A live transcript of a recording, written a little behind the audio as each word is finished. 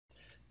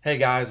Hey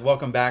guys,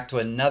 welcome back to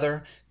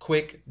another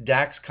quick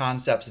DAX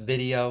concepts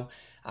video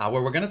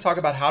where we're going to talk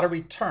about how to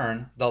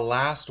return the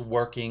last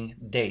working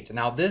date.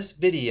 Now this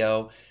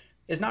video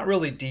is not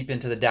really deep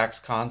into the DAX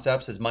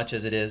concepts as much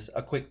as it is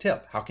a quick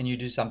tip. How can you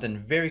do something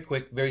very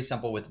quick, very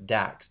simple with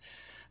DAX?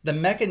 The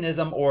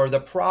mechanism or the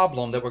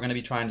problem that we're going to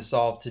be trying to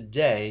solve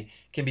today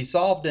can be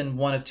solved in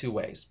one of two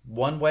ways.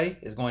 One way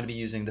is going to be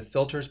using the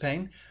filters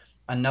pane.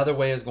 Another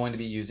way is going to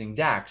be using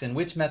DAX. And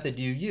which method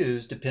you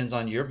use depends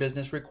on your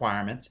business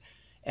requirements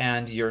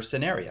and your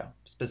scenario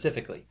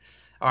specifically.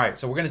 All right,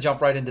 so we're going to jump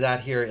right into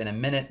that here in a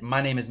minute.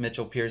 My name is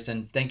Mitchell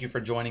Pearson. Thank you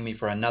for joining me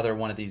for another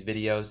one of these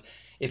videos.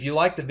 If you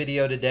like the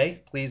video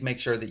today, please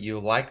make sure that you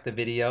like the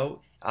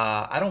video.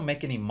 I don't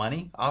make any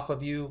money off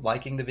of you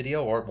liking the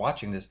video or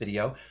watching this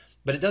video,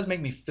 but it does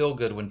make me feel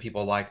good when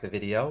people like the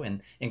video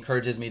and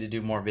encourages me to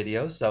do more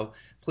videos. So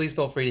please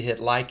feel free to hit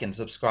like and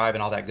subscribe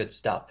and all that good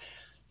stuff.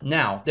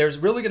 Now, there's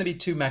really going to be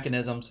two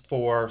mechanisms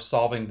for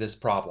solving this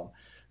problem.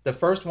 The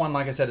first one,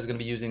 like I said, is going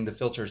to be using the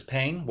filters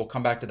pane. We'll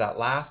come back to that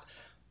last.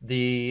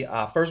 The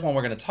first one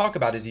we're going to talk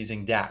about is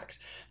using DAX.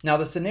 Now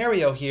the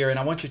scenario here, and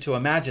I want you to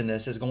imagine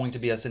this, is going to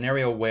be a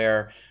scenario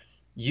where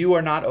you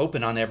are not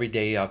open on every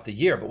day of the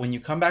year. But when you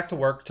come back to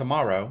work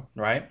tomorrow,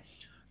 right,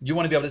 you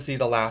want to be able to see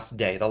the last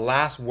day, the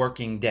last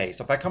working day.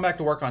 So if I come back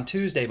to work on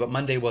Tuesday, but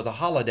Monday was a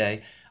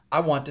holiday, I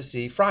want to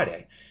see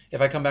Friday.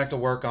 If I come back to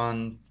work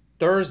on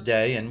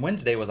Thursday and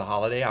Wednesday was a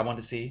holiday, I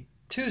want to see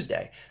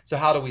Tuesday. So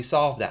how do we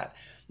solve that?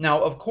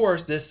 Now, of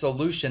course, this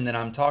solution that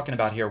I'm talking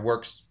about here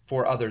works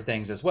for other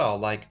things as well,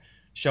 like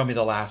show me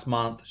the last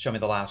month, show me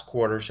the last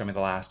quarter, show me the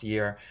last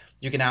year.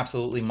 You can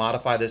absolutely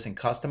modify this and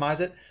customize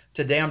it.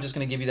 Today, I'm just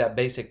going to give you that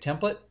basic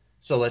template.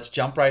 So let's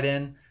jump right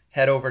in,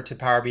 head over to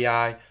Power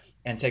BI,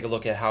 and take a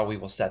look at how we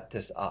will set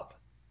this up.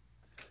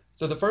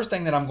 So the first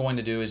thing that I'm going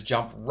to do is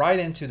jump right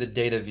into the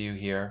data view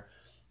here.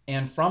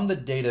 And from the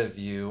data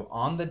view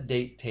on the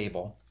date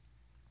table,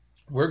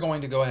 we're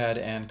going to go ahead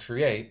and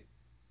create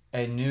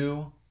a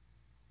new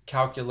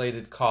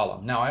calculated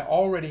column. Now I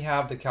already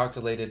have the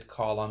calculated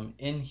column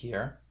in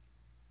here,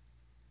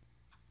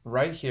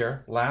 right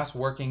here, last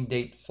working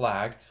date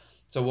flag.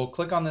 So we'll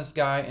click on this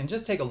guy and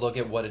just take a look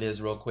at what it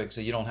is real quick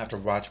so you don't have to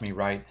watch me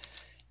write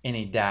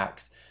any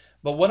DAX.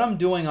 But what I'm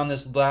doing on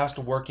this last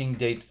working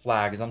date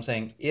flag is I'm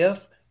saying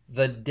if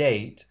the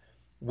date,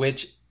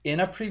 which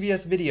in a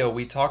previous video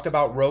we talked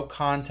about row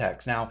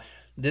context. Now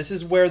this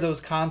is where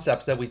those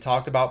concepts that we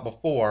talked about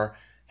before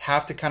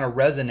have to kind of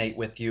resonate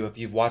with you if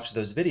you've watched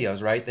those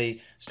videos, right?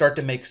 They start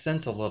to make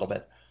sense a little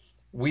bit.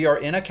 We are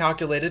in a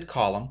calculated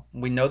column.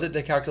 We know that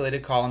the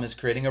calculated column is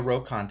creating a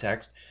row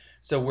context.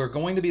 So we're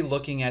going to be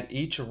looking at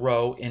each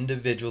row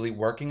individually,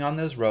 working on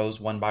those rows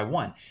one by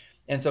one.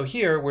 And so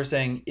here we're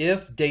saying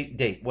if date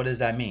date. What does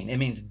that mean? It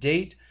means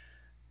date,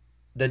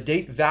 the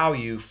date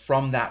value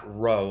from that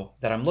row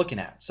that I'm looking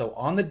at. So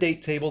on the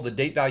date table, the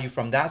date value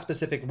from that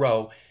specific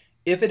row,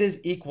 if it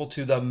is equal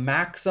to the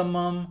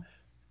maximum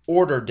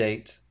order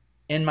date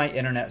in my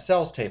internet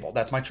sales table.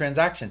 That's my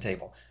transaction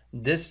table.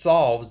 This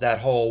solves that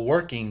whole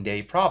working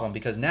day problem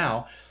because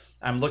now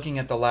I'm looking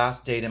at the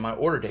last date in my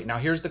order date. Now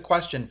here's the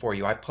question for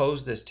you. I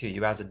pose this to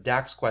you as a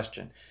DAX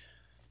question.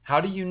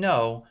 How do you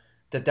know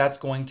that that's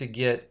going to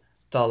get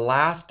the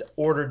last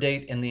order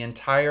date in the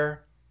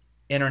entire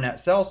internet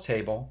sales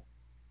table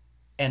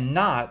and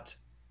not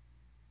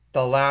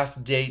the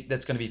last date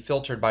that's going to be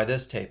filtered by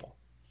this table?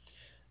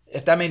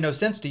 If that made no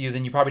sense to you,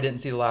 then you probably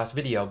didn't see the last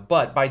video.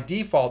 But by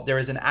default, there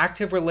is an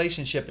active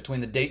relationship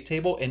between the date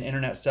table and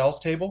internet sales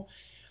table.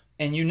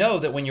 And you know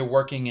that when you're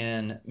working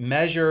in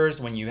measures,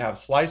 when you have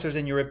slicers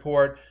in your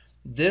report,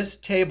 this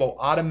table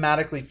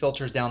automatically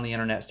filters down the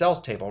internet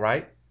sales table,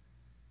 right?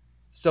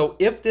 So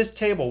if this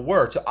table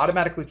were to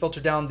automatically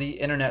filter down the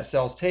internet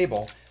sales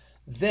table,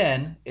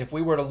 then if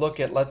we were to look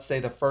at, let's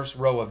say, the first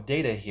row of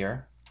data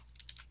here,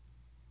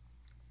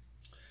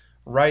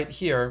 right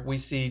here we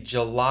see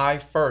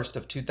July 1st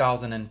of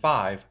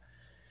 2005.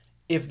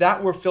 If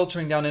that were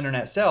filtering down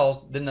internet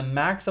sales, then the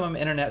maximum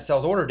internet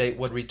sales order date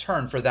would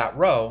return for that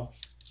row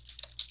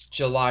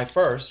July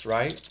 1st,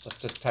 right? Let's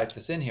just type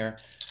this in here,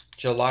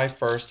 July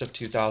 1st of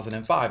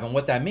 2005. And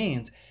what that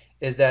means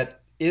is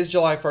that is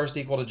July 1st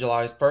equal to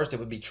July 1st? It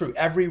would be true.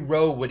 Every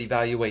row would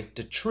evaluate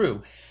to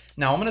true.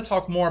 Now I'm going to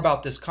talk more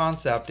about this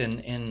concept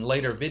in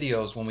later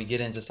videos when we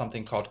get into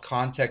something called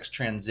context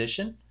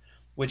transition,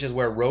 which is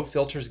where row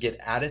filters get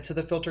added to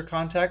the filter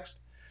context.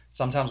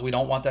 Sometimes we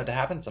don't want that to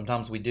happen,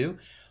 sometimes we do.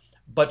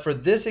 But for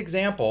this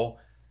example,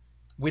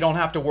 we don't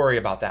have to worry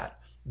about that.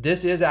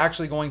 This is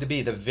actually going to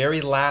be the very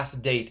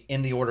last date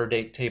in the order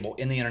date table,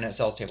 in the internet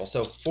sales table.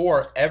 So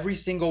for every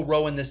single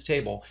row in this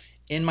table,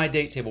 in my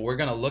date table, we're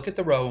going to look at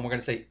the row and we're going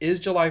to say, is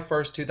July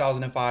 1st,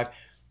 2005,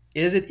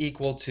 is it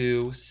equal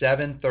to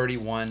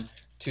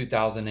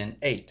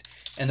 7/31/2008?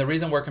 And the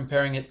reason we're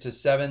comparing it to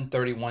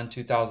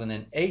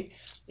 7/31/2008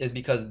 is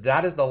because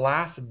that is the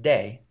last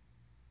day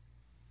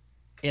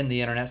in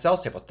the internet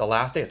sales table. It's the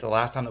last day. It's the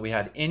last time that we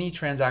had any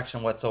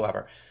transaction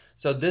whatsoever.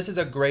 So this is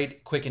a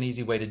great, quick, and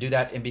easy way to do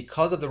that. And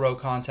because of the row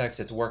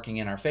context, it's working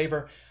in our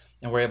favor,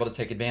 and we're able to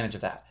take advantage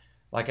of that.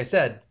 Like I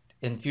said,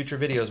 in future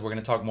videos, we're going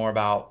to talk more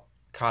about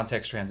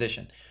context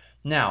transition.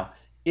 Now,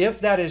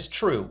 if that is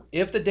true,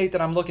 if the date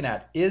that I'm looking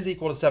at is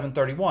equal to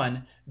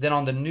 7/31, then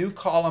on the new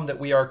column that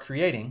we are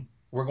creating,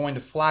 we're going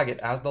to flag it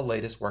as the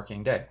latest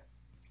working day.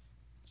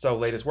 So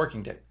latest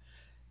working day.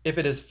 If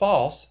it is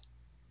false,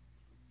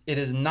 it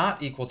is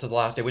not equal to the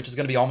last day, which is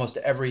going to be almost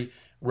every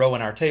row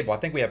in our table. I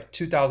think we have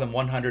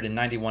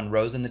 2,191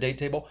 rows in the date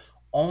table.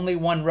 Only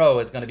one row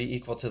is going to be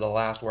equal to the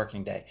last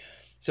working day.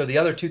 So the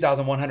other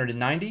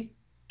 2,190,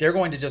 they're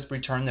going to just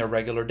return their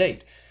regular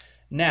date.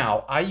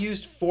 Now, I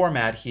used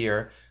format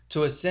here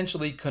to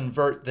essentially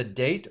convert the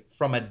date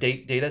from a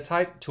date data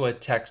type to a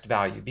text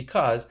value,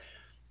 because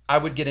I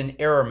would get an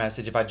error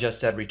message if I just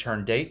said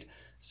return date.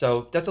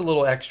 So that's a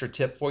little extra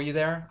tip for you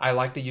there. I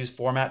like to use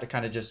format to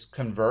kind of just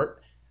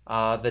convert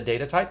the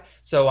data type.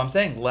 So I'm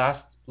saying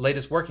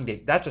latest working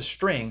date. That's a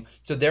string.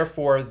 So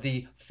therefore,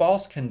 the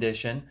false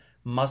condition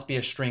must be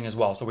a string as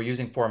well. So we're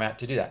using format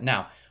to do that.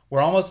 Now,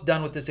 we're almost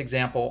done with this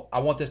example. I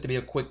want this to be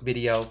a quick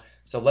video.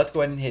 So let's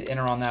go ahead and hit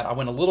enter on that. I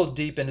went a little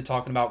deep into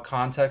talking about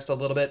context a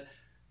little bit,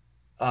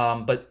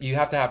 but you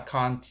have to have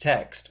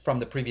context from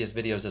the previous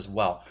videos as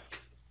well.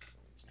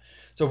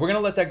 So we're going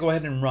to let that go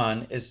ahead and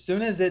run. As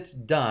soon as it's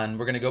done,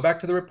 we're going to go back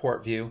to the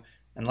report view,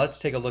 and let's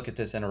take a look at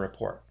this in a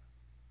report.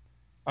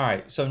 All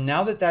right, so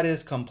now that that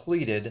is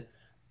completed,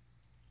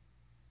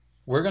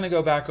 we're going to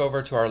go back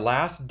over to our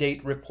last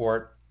date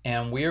report,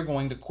 and we are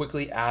going to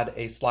quickly add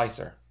a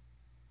slicer.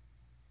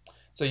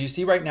 So you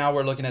see right now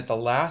we're looking at the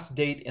last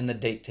date in the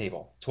date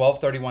table,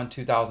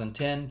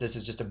 12/31/2010. This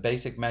is just a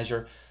basic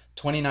measure,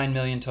 29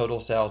 million total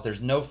sales.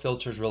 There's no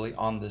filters really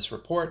on this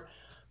report,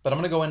 but I'm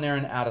going to go in there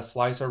and add a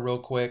slicer real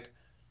quick.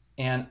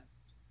 And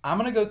I'm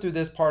going to go through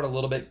this part a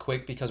little bit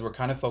quick because we're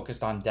kind of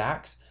focused on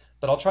DAX,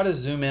 but I'll try to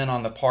zoom in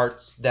on the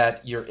parts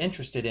that you're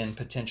interested in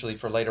potentially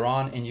for later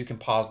on, and you can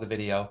pause the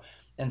video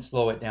and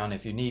slow it down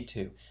if you need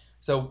to.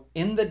 So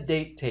in the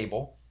date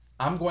table,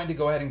 I'm going to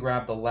go ahead and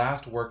grab the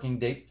last working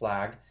date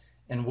flag,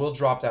 and we'll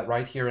drop that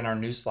right here in our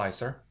new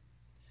slicer.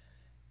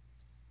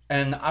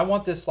 And I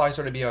want this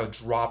slicer to be a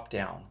drop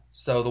down.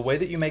 So the way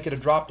that you make it a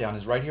drop down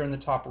is right here in the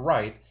top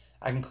right.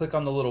 I can click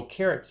on the little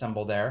caret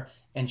symbol there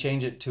and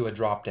change it to a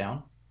drop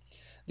down.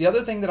 The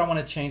other thing that I want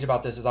to change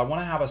about this is I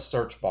want to have a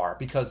search bar,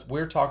 because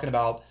we're talking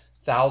about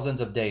thousands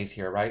of days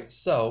here, right?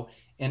 So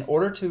in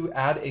order to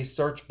add a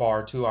search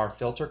bar to our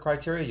filter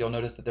criteria, you'll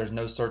notice that there's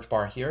no search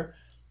bar here.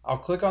 I'll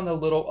click on the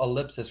little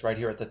ellipsis right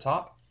here at the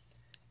top.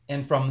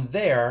 And from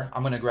there,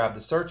 I'm going to grab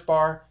the search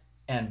bar,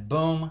 and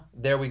boom,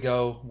 there we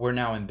go. We're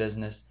now in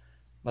business.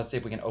 Let's see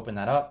if we can open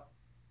that up.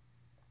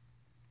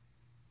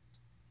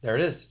 There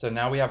it is. So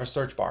now we have a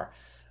search bar.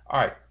 All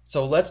right,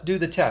 so let's do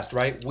the test,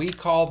 right? We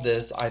call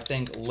this, I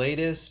think,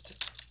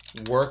 latest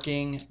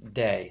working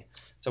day.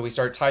 So we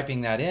start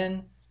typing that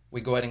in.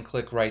 We go ahead and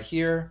click right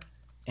here,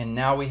 and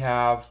now we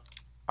have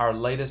our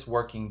latest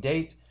working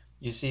date.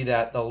 You see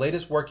that the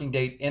latest working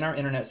date in our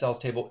internet sales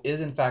table is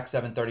in fact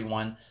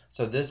 7/31.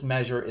 So this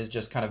measure is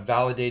just kind of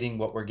validating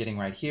what we're getting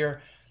right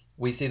here.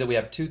 We see that we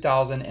have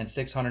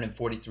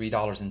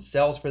 $2,643 in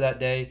sales for that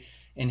day.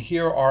 And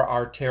here are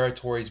our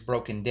territories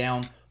broken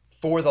down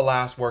for the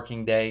last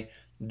working day.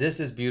 This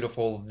is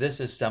beautiful. This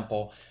is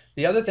simple.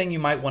 The other thing you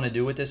might want to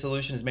do with this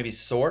solution is maybe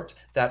sort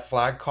that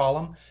flag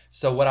column.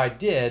 So what I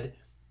did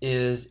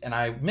is, and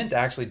I meant to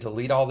actually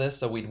delete all this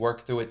so we'd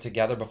work through it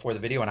together before the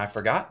video, and I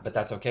forgot, but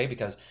that's okay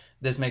because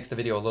this makes the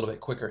video a little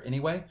bit quicker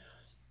anyway.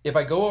 If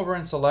I go over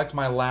and select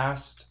my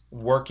last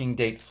working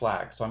date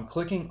flag, so I'm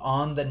clicking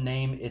on the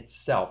name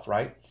itself,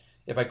 right?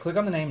 If I click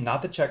on the name,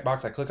 not the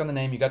checkbox, I click on the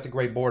name, you got the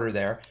gray border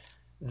there,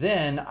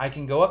 then I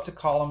can go up to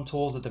column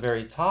tools at the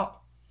very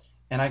top,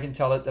 and I can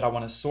tell it that I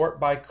want to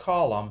sort by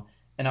column,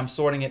 and I'm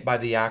sorting it by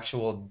the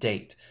actual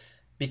date.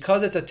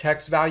 Because it's a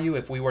text value,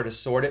 if we were to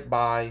sort it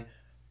by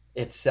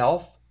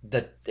itself,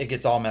 that it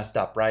gets all messed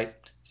up, right?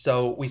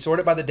 So we sort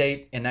it by the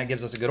date, and that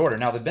gives us a good order.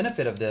 Now the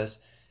benefit of this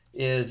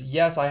is,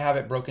 yes, I have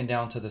it broken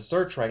down to the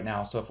search right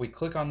now. So if we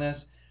click on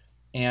this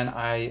and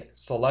I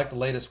select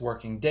latest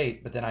working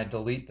date, but then I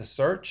delete the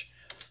search,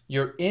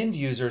 your end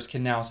users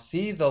can now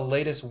see the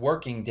latest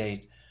working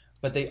date,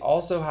 but they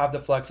also have the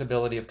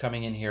flexibility of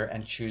coming in here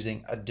and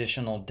choosing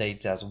additional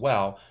dates as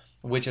well,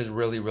 which is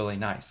really, really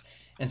nice.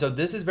 And so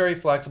this is very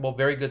flexible,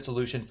 very good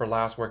solution for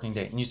last working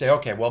date. And you say,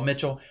 okay, well,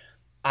 Mitchell,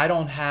 I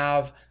don't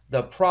have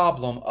the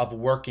problem of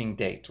working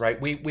date, right?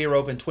 We are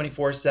open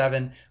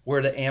 24/7.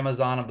 We're the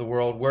Amazon of the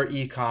world. We're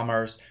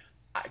e-commerce.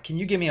 Can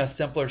you give me a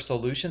simpler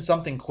solution,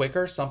 something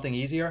quicker, something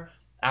easier?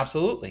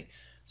 Absolutely.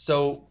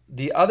 So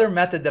the other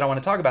method that I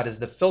want to talk about is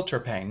the filter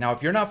pane. Now,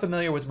 if you're not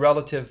familiar with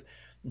relative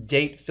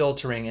date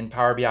filtering in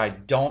Power BI,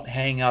 don't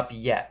hang up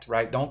yet,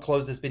 right? Don't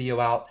close this video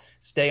out.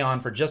 Stay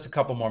on for just a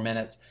couple more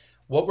minutes.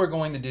 What we're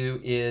going to do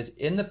is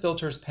in the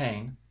filters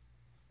pane,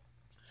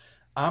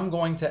 I'm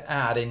going to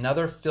add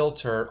another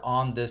filter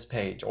on this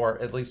page, or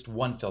at least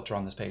one filter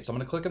on this page. So I'm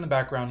going to click in the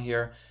background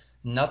here.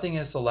 Nothing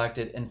is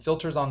selected, and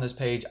filters on this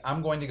page.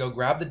 I'm going to go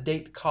grab the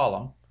date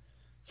column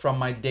from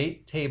my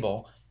date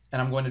table,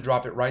 and I'm going to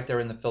drop it right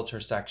there in the filter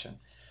section.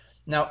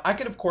 Now, I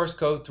could, of course,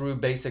 go through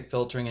basic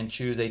filtering and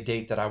choose a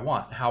date that I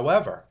want.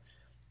 However,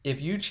 if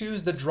you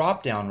choose the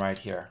drop down right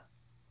here,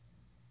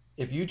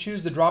 you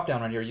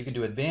can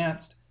do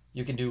advanced,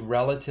 you can do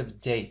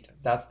relative date.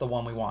 That's the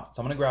one we want.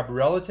 So I'm going to grab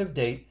relative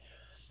date.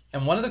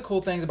 And one of the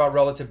cool things about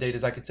relative date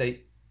is I could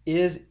say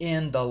is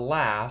in the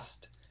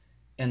last,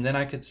 and then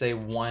I could say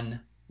 1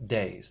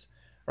 days,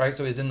 right?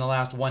 So is in the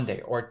last 1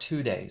 day or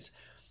 2 days.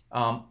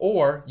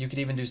 Or you could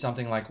even do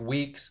something like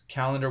weeks,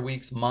 calendar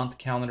weeks, month,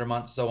 calendar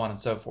month, so on and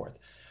so forth.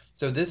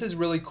 So this is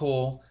really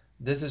cool.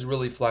 This is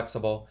really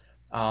flexible.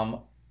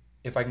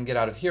 If I can get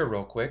out of here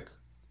real quick.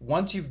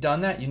 Once you've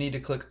done that, you need to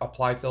click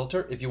Apply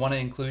Filter. If you want to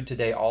include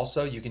today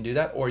also, you can do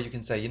that. Or you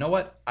can say, you know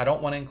what? I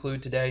don't want to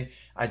include today.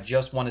 I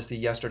just want to see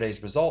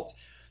yesterday's results.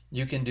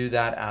 You can do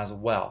that as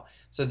well.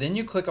 So then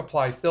you click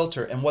Apply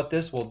Filter. And what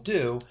this will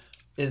do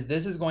is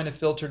this is going to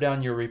filter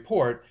down your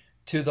report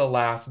to the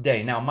last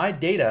day. Now, my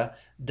data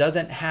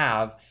doesn't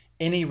have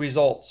any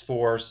results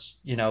for,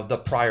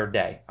 the prior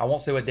day. I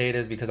won't say what day it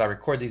is because I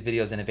record these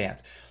videos in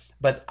advance.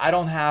 But I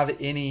don't have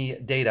any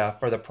data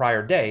for the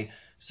prior day,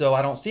 so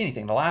I don't see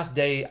anything. The last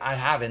day I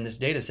have in this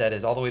data set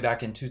is all the way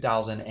back in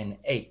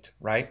 2008,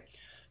 right?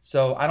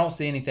 So I don't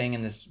see anything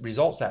in this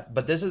result set,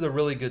 but this is a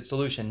really good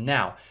solution.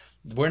 Now,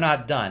 we're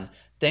not done.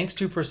 Thanks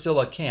to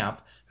Priscilla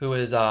Camp, who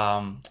is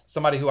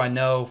somebody who I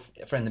know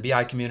from the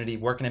BI community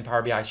working in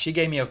Power BI. She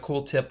gave me a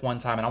cool tip one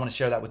time, and I want to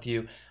share that with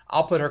you.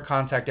 I'll put her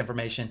contact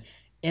information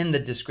in the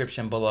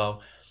description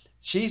below.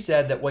 She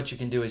said that what you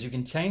can do is you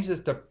can change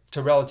this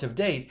to relative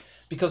date,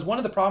 because one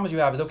of the problems you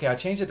have is, okay, I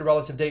changed it to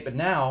relative date, but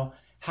now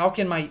how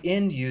can my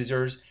end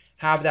users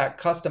have that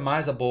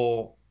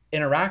customizable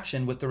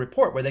interaction with the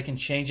report where they can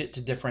change it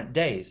to different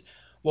days?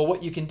 Well,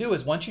 what you can do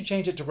is once you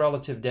change it to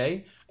relative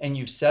day and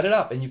you've set it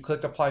up and you've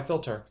clicked Apply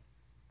Filter,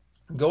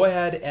 go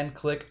ahead and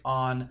click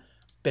on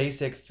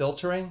Basic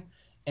Filtering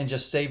and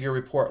just save your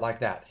report like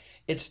that.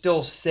 It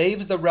still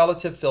saves the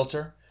relative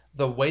filter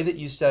the way that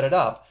you set it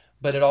up,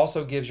 but it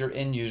also gives your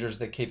end users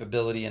the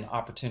capability and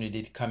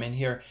opportunity to come in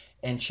here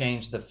and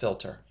change the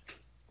filter.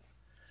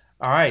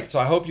 All right, so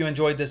I hope you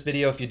enjoyed this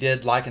video. If you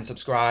did, like and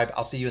subscribe.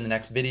 I'll see you in the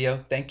next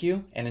video. Thank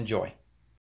you and enjoy.